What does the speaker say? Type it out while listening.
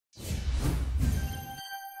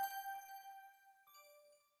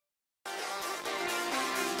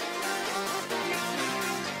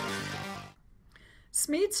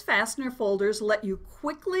Smead's fastener folders let you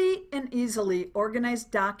quickly and easily organize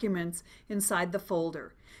documents inside the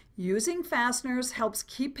folder. Using fasteners helps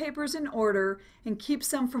keep papers in order and keeps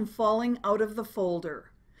them from falling out of the folder.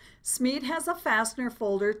 Smead has a fastener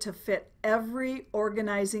folder to fit every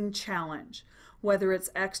organizing challenge, whether it's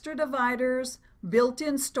extra dividers,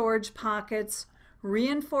 built-in storage pockets,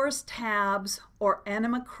 reinforced tabs, or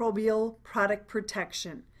antimicrobial product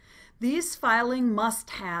protection. These filing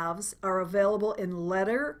must-haves are available in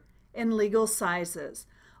letter and legal sizes,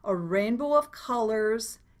 a rainbow of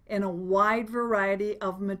colors, and a wide variety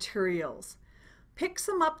of materials. Pick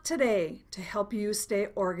some up today to help you stay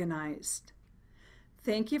organized.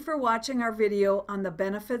 Thank you for watching our video on the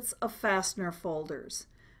benefits of fastener folders.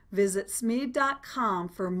 Visit Smead.com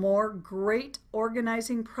for more great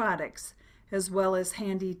organizing products as well as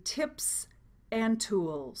handy tips and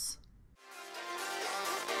tools.